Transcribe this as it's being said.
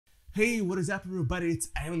Hey, what is up everybody, it's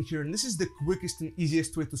Ivan here, and this is the quickest and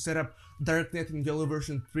easiest way to set up Darknet in YOLO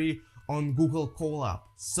version 3 on Google Colab.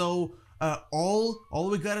 So all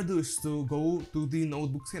we gotta do is to go to the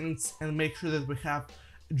notebook settings and make sure that we have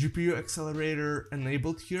GPU accelerator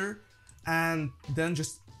enabled here, and then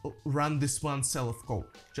just run this one cell of code,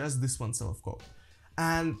 just this one cell of code.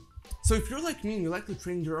 And so if you're like me and you like to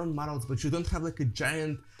train your own models but you don't have like a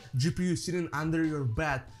giant GPU sitting under your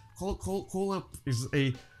bed, Colab is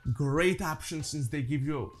a great option since they give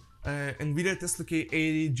you Nvidia Tesla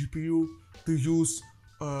K80 GPU to use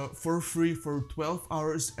for free for 12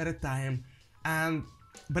 hours at a time.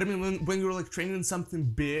 But I mean, when you're like training something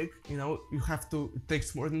big, you know, it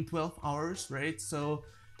takes more than 12 hours, right? So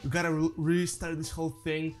you gotta restart this whole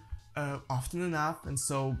thing often enough, and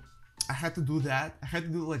so I had to do that. I had to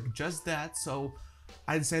do like just that, so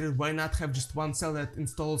I decided why not have just one cell that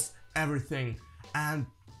installs everything, and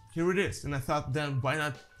here it is. And I thought, then why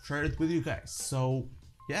not share it with you guys? So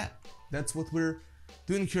yeah, that's what we're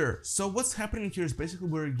doing here. So what's happening here is basically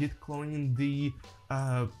we're git cloning the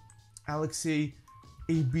Alexei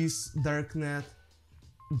AB's Darknet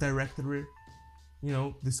directory, you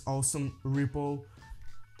know, this awesome repo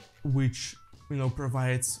which, you know,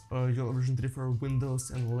 provides YOLO version 3 for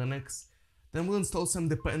Windows and Linux. Then we'll install some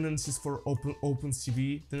dependencies for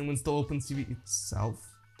OpenCV. Then we'll install OpenCV itself,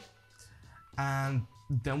 and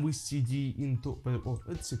then we cd into,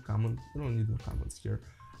 it's a command, we don't need no commands here.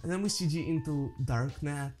 And then we cd into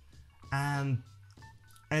Darknet and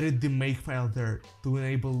edit the makefile there to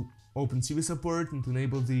enable OpenCV support and to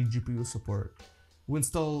enable the GPU support. We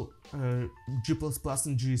install G++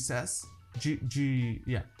 and GSS,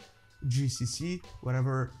 GCC,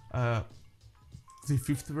 whatever, the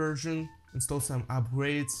 5th version, install some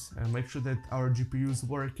upgrades, make sure that our GPU is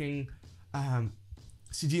working,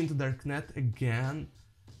 cd into Darknet again,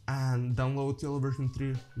 and download YOLO version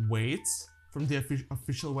 3 weights from the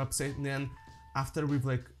official website. And then after we've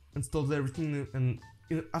like installed everything and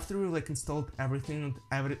installed everything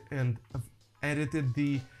and edited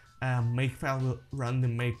the makefile, we'll run the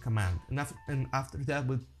make command. And after that,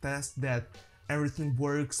 we'll test that everything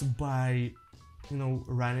works by, you know,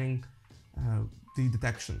 running the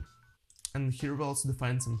detection. And here we'll also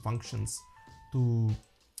define some functions to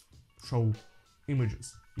show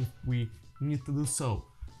images if we need to do so.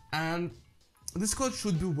 And this code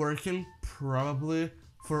should be working probably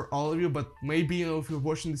for all of you, but maybe, you know, if you're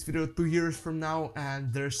watching this video 2 years from now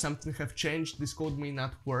and there's something have changed, this code may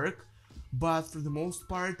not work. But for the most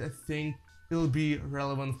part, I think it'll be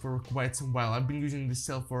relevant for quite some while. I've been using this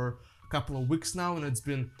cell for a couple of weeks now and it's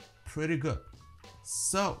been pretty good.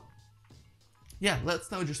 So yeah,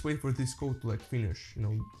 let's now just wait for this code to like finish, you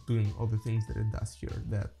know, doing all the things that it does here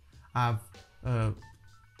that I've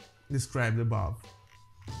described above.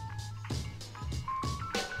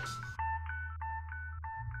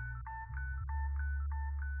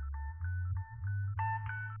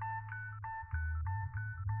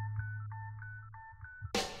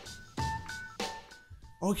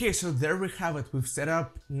 Okay, so there we have it. We've set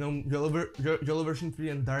up, you know, YOLO version 3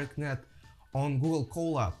 and Darknet on Google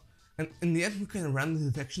Colab. And in the end, we can run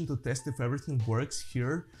the detection to test if everything works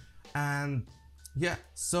here. And yeah,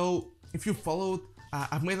 so if you followed,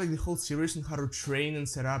 I've made like the whole series on how to train and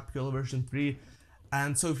set up YOLO version 3.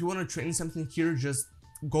 And so if you want to train something here, just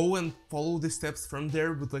go and follow the steps from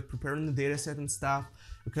there with like preparing the dataset and stuff.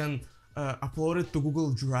 You can upload it to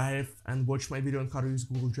Google Drive and watch my video on how to use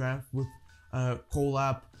Google Drive with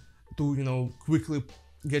Colab to, you know, quickly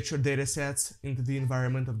get your datasets into the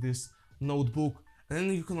environment of this notebook. And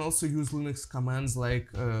then you can also use Linux commands like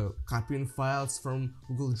copying files from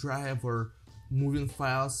Google Drive or moving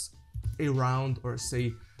files around, or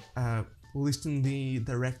say listing the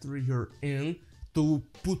directory you're in to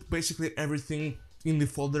put basically everything in the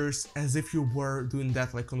folders as if you were doing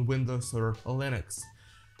that like on Windows or Linux.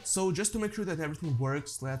 So just to make sure that everything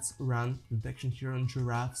works, let's run detection here on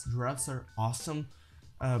giraffes. Giraffes are awesome.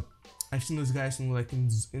 I've seen those guys in like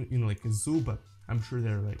in like a zoo, but I'm sure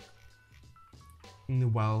they're like in the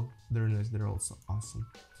wilderness, they're also awesome.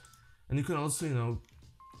 And you can also, you know,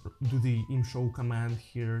 do the imshow command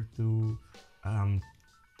here to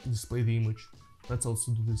display the image. Let's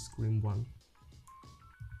also do the screen one.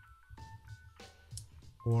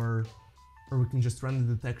 Or we can just run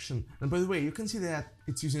the detection. And by the way, you can see that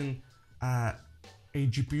it's using a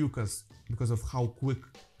GPU because of how quick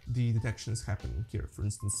the detection is happening here. For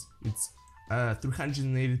instance, it's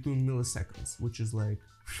 382 milliseconds, which is like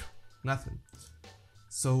nothing.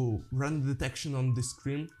 So run the detection on the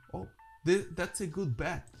screen. Oh, that's a good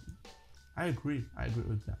bet. I agree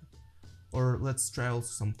with that. Or let's try also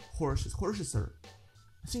some horses. Horses are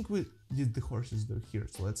I think we did the horses though here,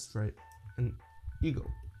 so let's try an eagle.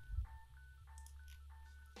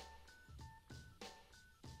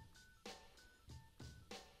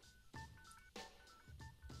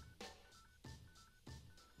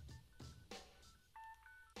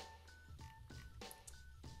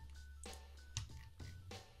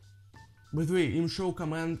 By the way, imshow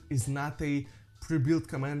command is not a pre-built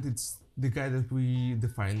command, it's the guy that we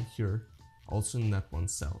define here, also in that one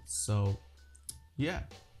cell. So yeah,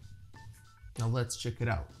 now let's check it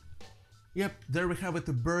out. Yep, there we have it,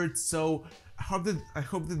 a bird. So I hope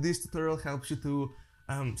that this tutorial helps you to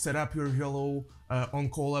set up your YOLO on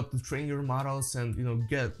Colab to train your models and, you know,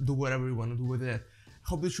 do whatever you want to do with it.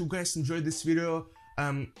 Hope that you guys enjoyed this video.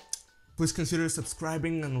 Please consider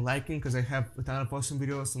subscribing and liking, because I have a ton of awesome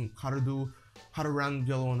videos on how to run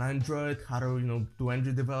YOLO on Android, how to, you know, do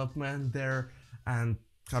Android development there, and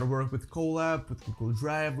how to work with Colab, with Google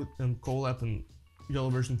Drive, and Colab and YOLO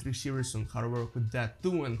version 3 series, and how to work with that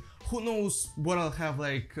too. And who knows what I'll have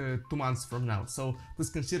like 2 months from now. So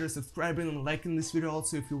please consider subscribing and liking this video.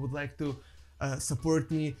 Also, if you would like to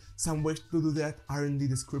support me, some ways to do that are in the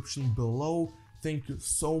description below. Thank you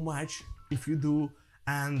so much if you do.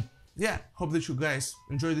 And yeah, hope that you guys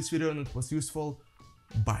enjoyed this video and it was useful.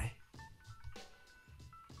 Bye.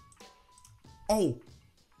 Oh,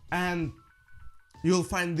 and you'll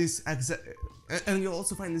find this exact, and you'll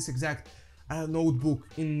also find this exact notebook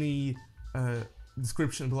in the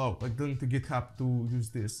description below, like the link to GitHub to use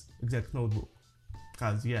this exact notebook.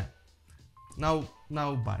 Cause yeah, now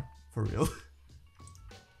bye for real.